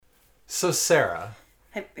So Sarah,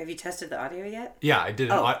 Have you tested the audio yet? yeah, I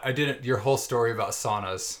did. Oh. I did your whole story about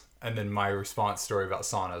saunas, and then my response story about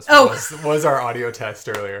saunas was our audio test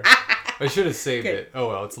earlier. I should have saved Good. it. Oh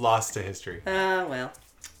well, it's lost to history. Well.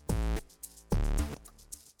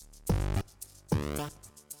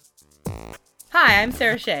 Hi, I'm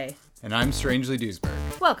Sarah Shea. And I'm Strangely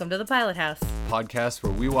Duesberg, Welcome to the Pilot House. podcast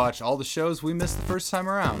where we watch all the shows we missed the first time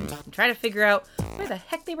around. And try to figure out where the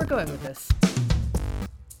heck they were going with this.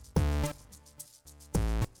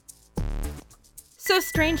 So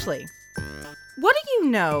strangely, what do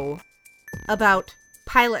you know about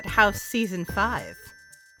Pilot House Season 5?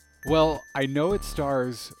 Well, I know it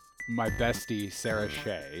stars my bestie, Sarah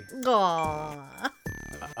Shea. Aww.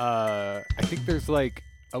 I think there's like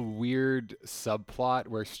a weird subplot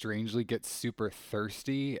where Strangely gets super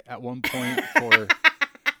thirsty at one point for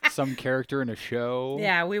some character in a show.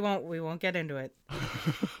 Yeah, we won't get into it.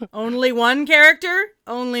 Only one character?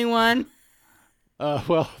 Only one?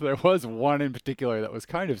 Well, there was one in particular that was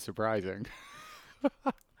kind of surprising.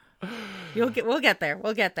 We'll get there.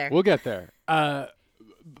 We'll get there. We'll get there.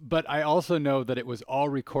 But I also know that it was all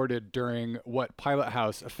recorded during what Pilot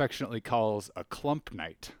House affectionately calls a clump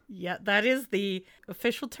night. Yeah, that is the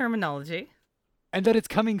official terminology. And that it's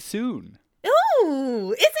coming soon.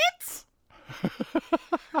 Ooh, is it?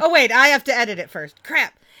 Oh, wait, I have to edit it first.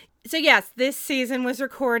 Crap. So, yes, this season was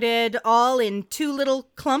recorded all in two little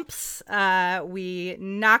clumps. We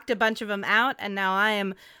knocked a bunch of them out, and now I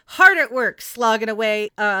am hard at work slogging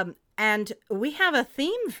away. And we have a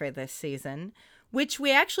theme for this season, which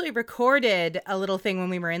we actually recorded a little thing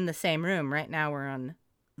when we were in the same room. Right now we're on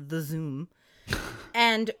the Zoom.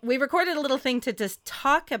 And we recorded a little thing to just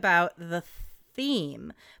talk about the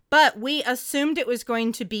theme. But we assumed it was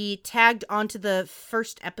going to be tagged onto the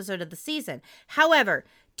first episode of the season. However,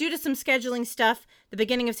 due to some scheduling stuff, the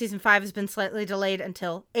beginning of season 5 has been slightly delayed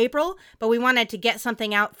until April. But we wanted to get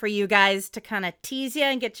something out for you guys to kind of tease you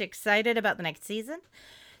and get you excited about the next season.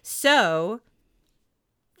 So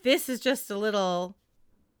this is just a little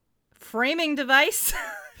framing device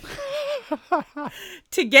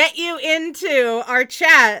to get you into our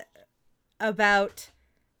chat about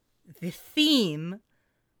the theme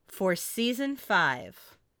for season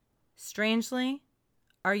 5. Strangely,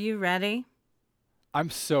 are you ready? I'm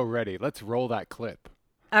so ready. Let's roll that clip.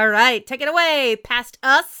 All right, take it away, past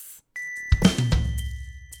us.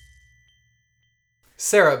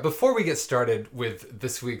 Sarah, before we get started with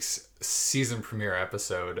this week's season premiere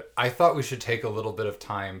episode, I thought we should take a little bit of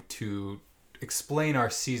time to explain our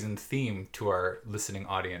season theme to our listening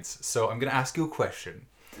audience. So I'm going to ask you a question.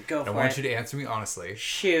 Go for I want you to answer me honestly.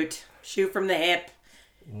 Shoot from the hip.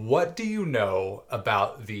 What do you know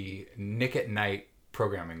about the Nick at Night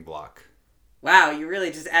programming block? Wow, you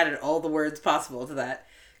really just added all the words possible to that.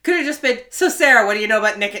 Could have just been, so Sarah, what do you know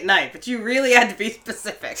about Nick at Night? But you really had to be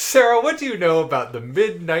specific. Sarah, what do you know about the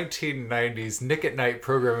mid-1990s Nick at Night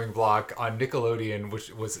programming block on Nickelodeon,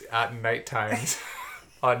 which was at night times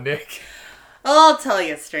on Nick? Well, I'll tell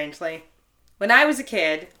you, strangely. When I was a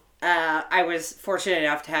kid, I was fortunate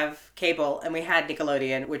enough to have cable, and we had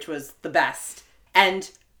Nickelodeon, which was the best.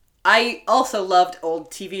 And I also loved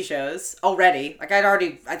old TV shows already. Like, I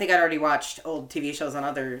think I'd already watched old TV shows on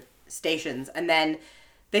other stations. And then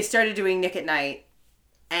they started doing Nick at Night.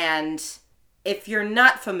 And if you're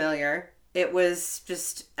not familiar, it was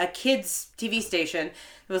just a kids' TV station.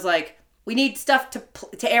 It was like, we need stuff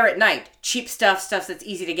to air at night. Cheap stuff that's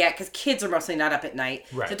easy to get, because kids are mostly not up at night.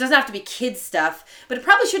 Right. So it doesn't have to be kids stuff, but it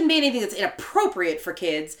probably shouldn't be anything that's inappropriate for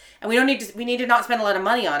kids, and we need to not spend a lot of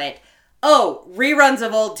money on it. Oh, reruns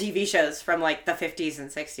of old TV shows from like the 50s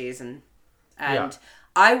and 60s, and Yeah.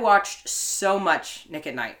 I watched so much Nick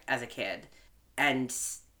at Night as a kid, and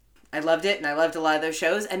I loved it, and I loved a lot of those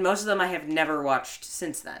shows, and most of them I have never watched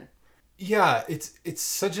since then. Yeah, it's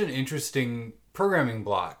such an interesting programming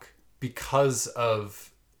block because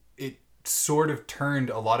of it sort of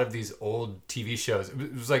turned a lot of these old TV shows.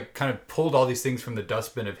 It was like kind of pulled all these things from the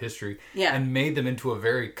dustbin of history and made them into a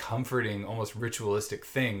very comforting, almost ritualistic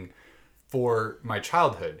thing for my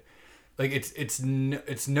childhood. Like it's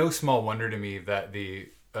no small wonder to me that the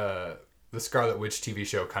Scarlet Witch TV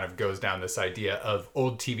show kind of goes down this idea of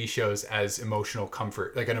old TV shows as emotional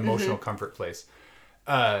comfort, like an emotional comfort place.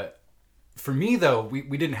 For me, though,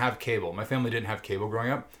 we didn't have cable. My family didn't have cable growing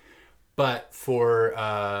up. But for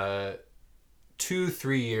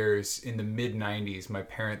 2-3 years in the mid-90s, my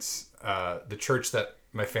parents, the church that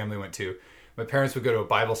my family went to, my parents would go to a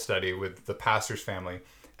Bible study with the pastor's family.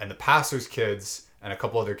 And the pastor's kids and a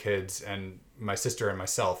couple other kids and my sister and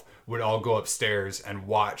myself would all go upstairs and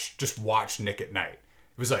watch Nick at Night.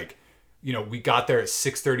 It was like you know, we got there at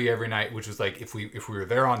 6:30 every night, which was like, if we were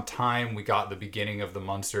there on time, we got the beginning of the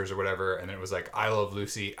Munsters or whatever. And then it was like, I Love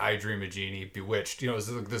Lucy, I Dream of Jeannie, Bewitched. You know, it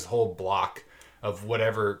was like this whole block of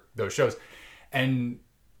whatever those shows. And,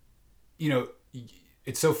 you know,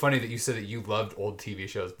 it's so funny that you said that you loved old TV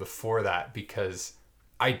shows before that, because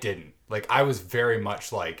I didn't. Like, I was very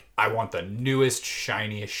much like, I want the newest,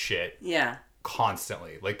 shiniest shit. Yeah.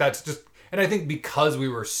 Constantly. Like, that's just, and I think because we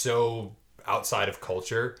were so outside of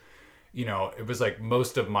culture, you know, it was like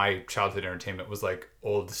most of my childhood entertainment was like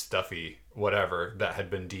old stuffy whatever that had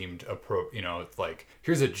been deemed you know, it's like,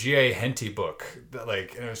 here's a G.A. Henty book that,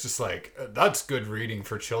 like, and it was just like, that's good reading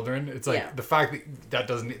for children. It's like the fact that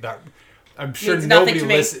doesn't, that I'm sure nobody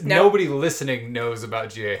nobody listening knows about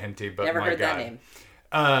G.A. Henty, but never my heard God. that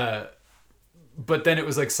name. But then it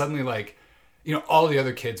was like suddenly, like, you know, all the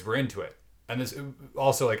other kids were into it. And this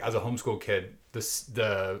also, like, as a homeschool kid,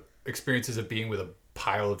 the experiences of being with a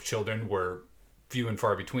pile of children were few and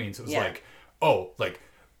far between. So it was like, oh, like,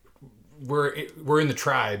 we're in the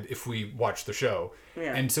tribe if we watch the show.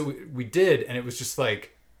 Yeah. And so we did, and it was just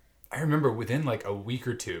like, I remember within like a week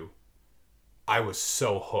or two, I was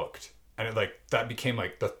so hooked. And it, like, that became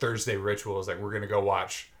like the Thursday ritual. It was like, we're going to go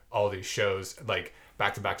watch all these shows, like,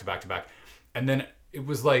 back to back to back to back. And then it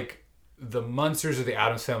was like the Munsters or the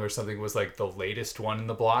Addams Family or something was like the latest one in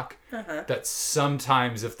the block. That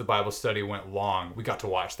sometimes if the Bible study went long, we got to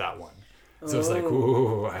watch that one. So it's like,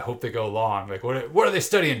 ooh, I hope they go long. Like, what are they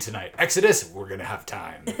studying tonight? Exodus? We're going to have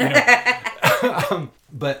time. You know?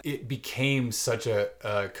 But it became such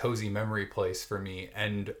a cozy memory place for me.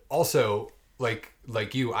 And also, like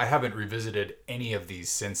you, I haven't revisited any of these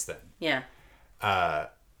since then. Yeah.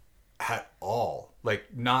 At all.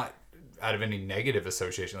 Like, not out of any negative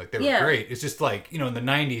association. Like, they were great. It's just like, you know, in the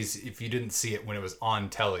 90s, if you didn't see it when it was on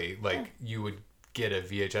telly, like, you would get a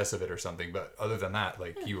VHS of it or something. But other than that,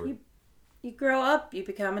 like, You grow up, you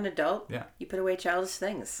become an adult. Yeah. You put away childish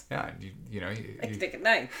things. Yeah, you know. Like Nick at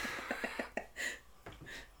Night.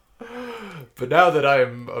 But now that I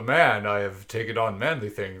am a man, I have taken on manly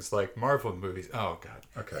things like Marvel movies. Oh, God.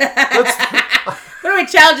 Okay. Put away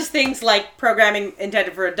childish things like programming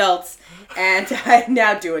intended for adults, and I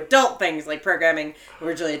now do adult things like programming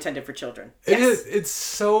originally intended for children. It is. It's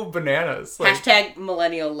so bananas. Like, hashtag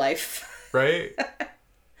millennial life. Right?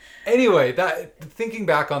 Anyway, that thinking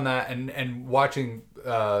back on that and watching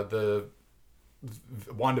the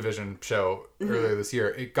WandaVision show earlier this year,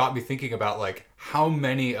 it got me thinking about, like, how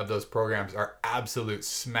many of those programs are absolute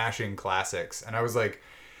smashing classics. And I was like,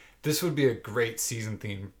 this would be a great season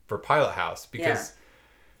theme for Pilot House, because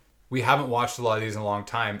we haven't watched a lot of these in a long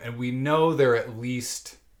time, and we know they're at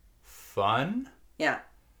least fun. Yeah.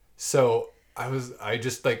 So I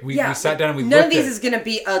just like, we sat down and we none looked of these is going to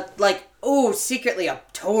be secretly a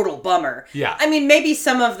total bummer. Yeah. I mean, maybe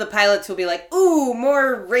some of the pilots will be like, ooh,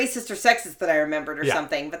 more racist or sexist than I remembered or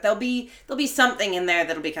something, but there'll be something in there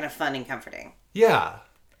that'll be kind of fun and comforting. Yeah.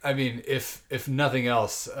 I mean, if nothing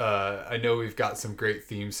else, I know we've got some great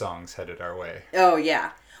theme songs headed our way. Oh,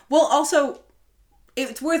 yeah. Well, also,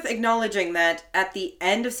 it's worth acknowledging that at the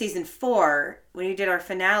end of season 4, when we did our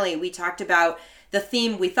finale, we talked about the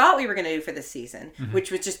theme we thought we were going to do for this season,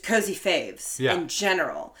 which was just cozy faves in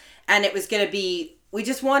general. And it was going to be, we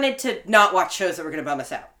just wanted to not watch shows that were going to bum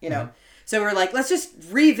us out, you know? So we're like, let's just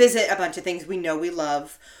revisit a bunch of things we know we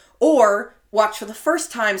love, or watch for the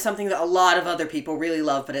first time something that a lot of other people really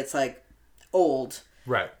love, but it's like old.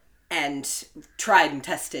 Right. And tried and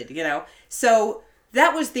tested, you know? So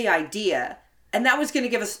that was the idea. And that was going to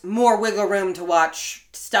give us more wiggle room to watch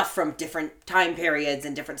stuff from different time periods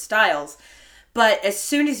and different styles. But as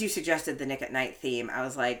soon as you suggested the Nick at Night theme, I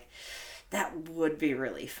was like, that would be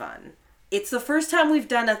really fun. It's the first time we've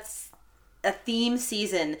done a theme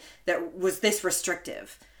season that was this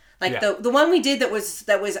restrictive. Like the one we did that was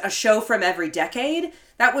a show from every decade,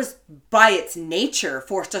 that was by its nature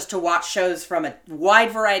forced us to watch shows from a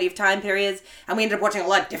wide variety of time periods, and we ended up watching a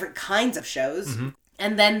lot of different kinds of shows.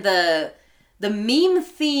 And then the meme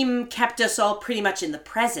theme kept us all pretty much in the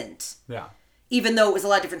present. Yeah. Even though it was a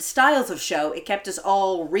lot of different styles of show, it kept us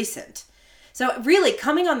all recent. So really,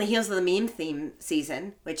 coming on the heels of the meme theme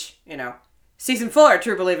season, which, you know, season 4,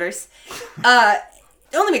 true believers, it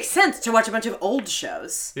only makes sense to watch a bunch of old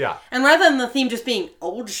shows. Yeah. And rather than the theme just being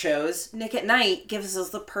old shows, Nick at Night gives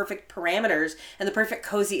us the perfect parameters and the perfect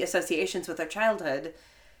cozy associations with our childhood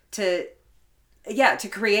to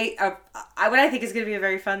create what I think is going to be a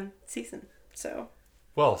very fun season. So.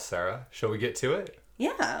 Well, Sarah, shall we get to it?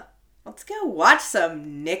 Yeah. Let's go watch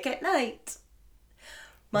some Nick at Night.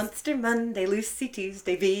 Monster Monday, Lucy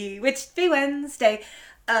Tuesday, Bewitched Be Wednesday.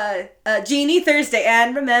 Genie Thursday,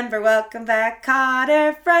 and remember, welcome back,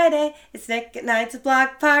 Cotter Friday. It's Nick at Night's a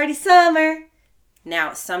Block Party Summer.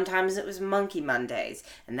 Now, sometimes it was Monkey Mondays,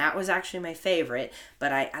 and that was actually my favorite,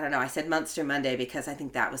 but I don't know, I said Monster Monday because I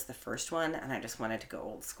think that was the first one, and I just wanted to go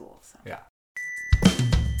old school. So. Yeah.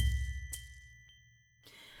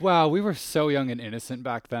 Wow, we were so young and innocent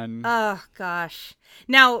back then. Oh gosh.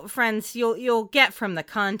 Now, friends, you'll get from the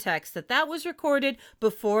context that was recorded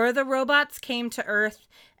before the robots came to Earth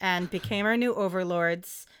and became our new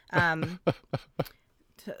overlords.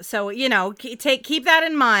 So, keep that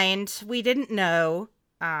in mind. We didn't know,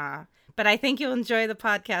 but I think you'll enjoy the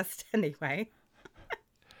podcast anyway.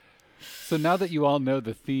 So now that you all know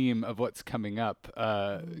the theme of what's coming up,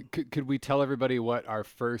 could we tell everybody what our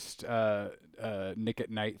first Nick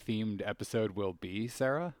at Night themed episode will be,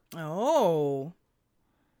 Sarah? Oh.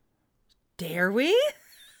 Dare we?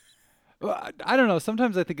 Well, I don't know.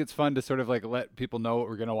 Sometimes I think it's fun to sort of like let people know what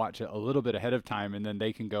we're going to watch a little bit ahead of time, and then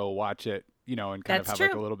they can go watch it, and kind of have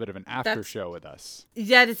like a little bit of an after show with us.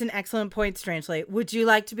 That is an excellent point, Strangely. Would you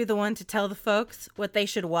like to be the one to tell the folks what they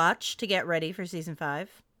should watch to get ready for season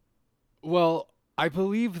 5? Well, I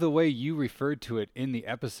believe the way you referred to it in the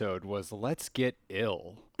episode was "Let's get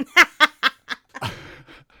ill."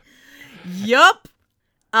 Yup.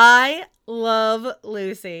 I love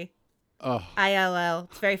Lucy. Oh. ILL.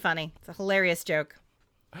 It's very funny. It's a hilarious joke.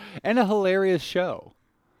 And a hilarious show.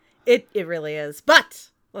 It really is.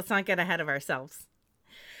 But let's not get ahead of ourselves.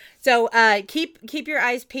 So keep your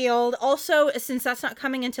eyes peeled. Also, since that's not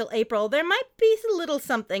coming until April, there might be a little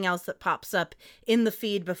something else that pops up in the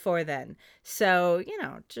feed before then. So,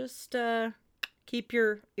 just keep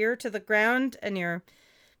your ear to the ground and your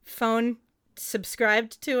phone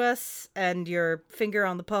subscribed to us and your finger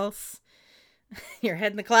on the pulse, your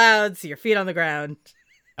head in the clouds, your feet on the ground.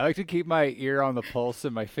 I like to keep my ear on the pulse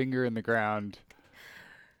and my finger in the ground.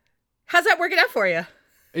 How's that working out for you?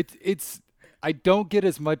 It's I don't get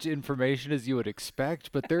as much information as you would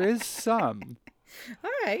expect, but there is some.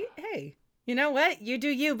 All right. Hey, you know what? You do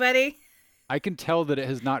you, buddy. I can tell that it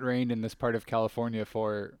has not rained in this part of California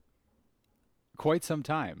for quite some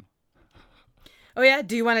time. Oh yeah,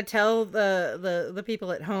 do you want to tell the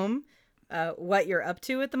people at home what you're up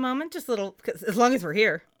to at the moment? Just a little, as long as we're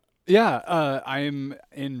here. Yeah, I'm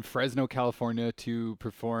in Fresno, California to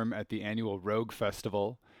perform at the annual Rogue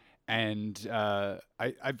Festival. And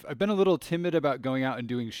I've been a little timid about going out and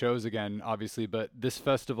doing shows again, obviously, but this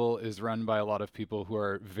festival is run by a lot of people who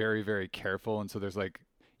are very, very careful. And so there's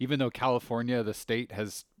even though California, the state,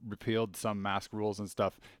 has repealed some mask rules and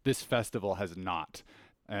stuff, this festival has not.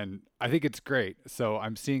 And I think it's great. So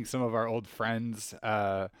I'm seeing some of our old friends,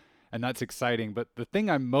 and that's exciting. But the thing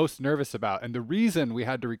I'm most nervous about, and the reason we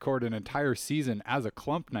had to record an entire season as a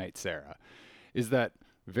clump night, Sarah, is that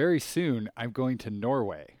very soon I'm going to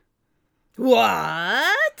Norway.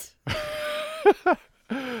 What?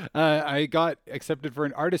 I got accepted for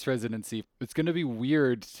an artist residency. It's going to be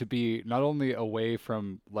weird to be not only away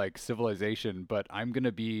from civilization, but I'm going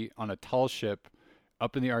to be on a tall ship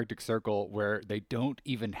up in the Arctic Circle where they don't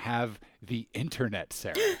even have the internet,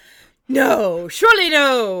 Sarah. No, surely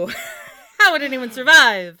no. How would anyone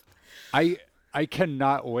survive? I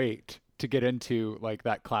cannot wait to get into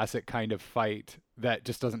that classic kind of fight that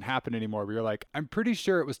just doesn't happen anymore, where you're like, I'm pretty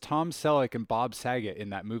sure it was Tom Selleck and Bob Saget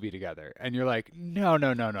in that movie together. And you're like, no.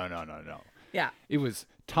 Yeah. It was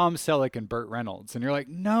Tom Selleck and Burt Reynolds. And you're like,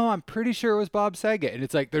 no, I'm pretty sure it was Bob Saget. And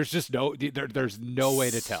it's like, there's just there's no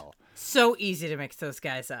way to tell. So easy to mix those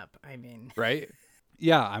guys up. I mean. Right?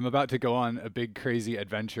 Yeah, I'm about to go on a big, crazy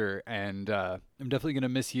adventure. And I'm definitely going to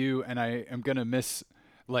miss you. And I am going to miss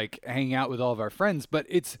hanging out with all of our friends, but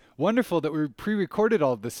it's wonderful that we pre-recorded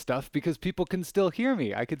all of this stuff because people can still hear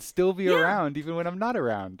me. I could still be around even when I'm not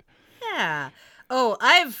around. Yeah. Oh,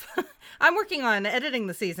 I'm working on editing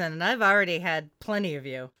the season, and I've already had plenty of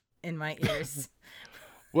you in my ears.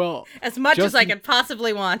 Well, as much as I could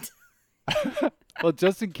possibly want. Well,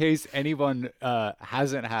 just in case anyone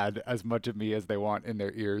hasn't had as much of me as they want in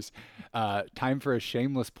their ears, time for a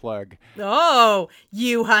shameless plug. Oh,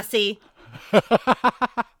 you hussy.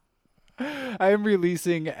 I am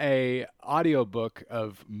releasing a audiobook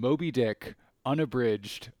of Moby Dick,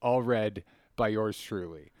 unabridged, all read by yours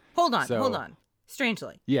truly. Hold on.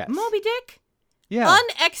 Strangely. Yes. Moby Dick? Yeah.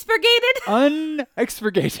 Unexpurgated?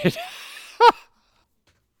 Unexpurgated.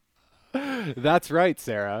 That's right,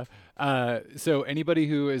 Sarah. So anybody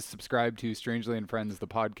who is subscribed to Strangely and Friends, the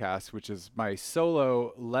podcast, which is my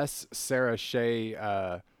solo, less Sarah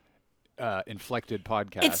Shea inflected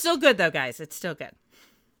podcast. It's still good though, guys. It's still good.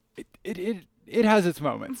 It has its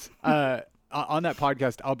moments. on that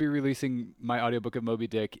podcast, I'll be releasing my audiobook of Moby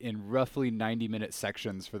Dick in roughly 90-minute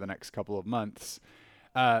sections for the next couple of months.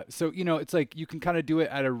 So, it's like you can kind of do it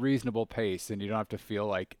at a reasonable pace and you don't have to feel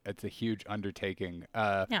like it's a huge undertaking.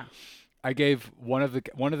 Yeah. I gave one of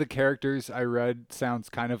the characters I read sounds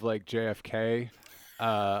kind of like JFK.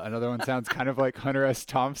 Another one sounds kind of like Hunter S.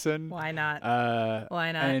 Thompson. Why not?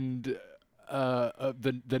 Why not? And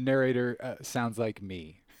the narrator sounds like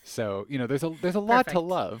me. So, there's a lot to Perfect.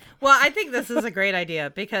 love. Well, I think this is a great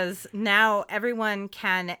idea because now everyone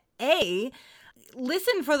can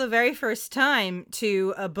listen for the very first time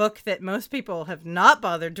to a book that most people have not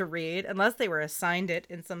bothered to read unless they were assigned it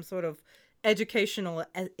in some sort of educational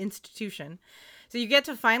institution. So you get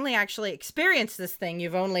to finally actually experience this thing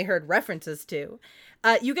you've only heard references to.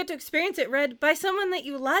 You get to experience it read by someone that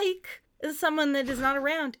you like, someone that is not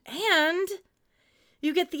around, and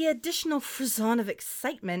you get the additional frisson of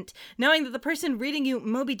excitement knowing that the person reading you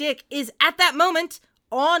Moby Dick is at that moment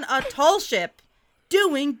on a tall ship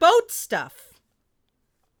doing boat stuff.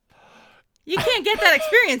 You can't get that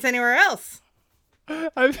experience anywhere else.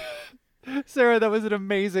 Sarah, that was an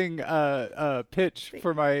amazing pitch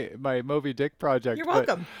for my Moby Dick project. You're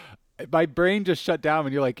welcome. But my brain just shut down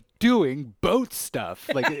when you're like, doing boat stuff.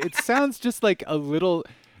 Like, it sounds just like a little,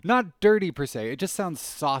 not dirty per se. It just sounds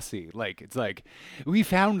saucy. Like, it's like, we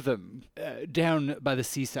found them down by the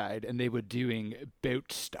seaside and they were doing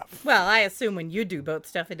boat stuff. Well, I assume when you do boat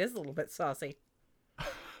stuff, it is a little bit saucy.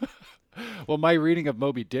 Well, my reading of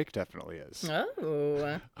Moby Dick definitely is.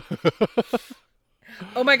 Oh.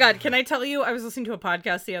 Oh my God. Can I tell you, I was listening to a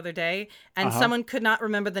podcast the other day and someone could not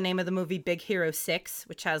remember the name of the movie Big Hero 6,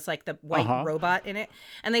 which has like the white robot in it.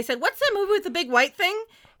 And they said, what's that movie with the big white thing?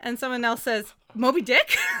 And someone else says, Moby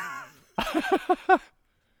Dick?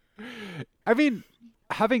 I mean,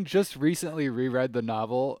 having just recently reread the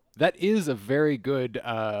novel, that is a very good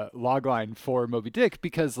logline for Moby Dick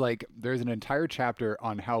because, like, there's an entire chapter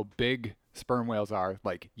on how big sperm whales are.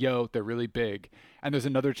 Like, yo, they're really big. And there's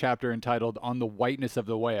another chapter entitled On the Whiteness of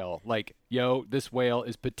the Whale. Like, yo, this whale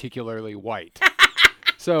is particularly white.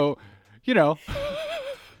 So, Gotta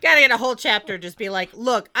get a whole chapter, just be like,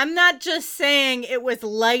 look, I'm not just saying it was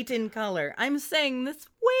light in color. I'm saying this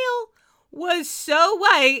whale was so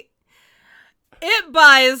white, it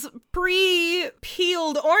buys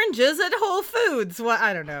pre-peeled oranges at Whole Foods. Well,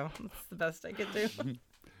 I don't know. That's the best I could do.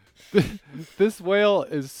 This whale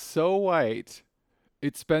is so white,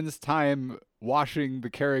 it spends time washing the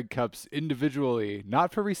Keurig cups individually,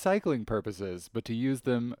 not for recycling purposes, but to use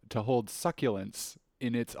them to hold succulents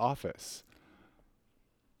in its office.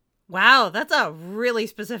 Wow, that's a really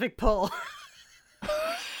specific pull.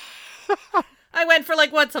 I went for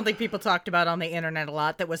something people talked about on the internet a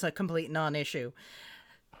lot that was a complete non-issue.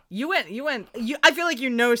 I feel like you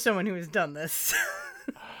know someone who has done this.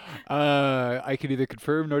 I can neither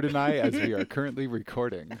confirm nor deny as we are currently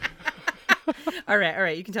recording. All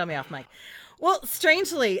right, you can tell me off mic. Well,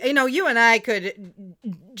 strangely, you and I could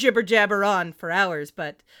jibber jabber on for hours,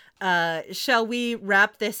 but shall we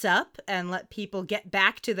wrap this up and let people get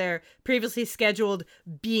back to their previously scheduled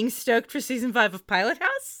being stoked for season 5 of Pilot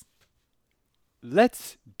House?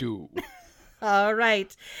 Let's do. All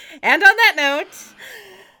right. And on that note,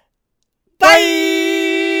 Bye!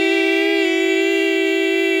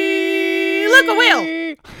 Look, a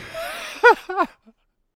whale!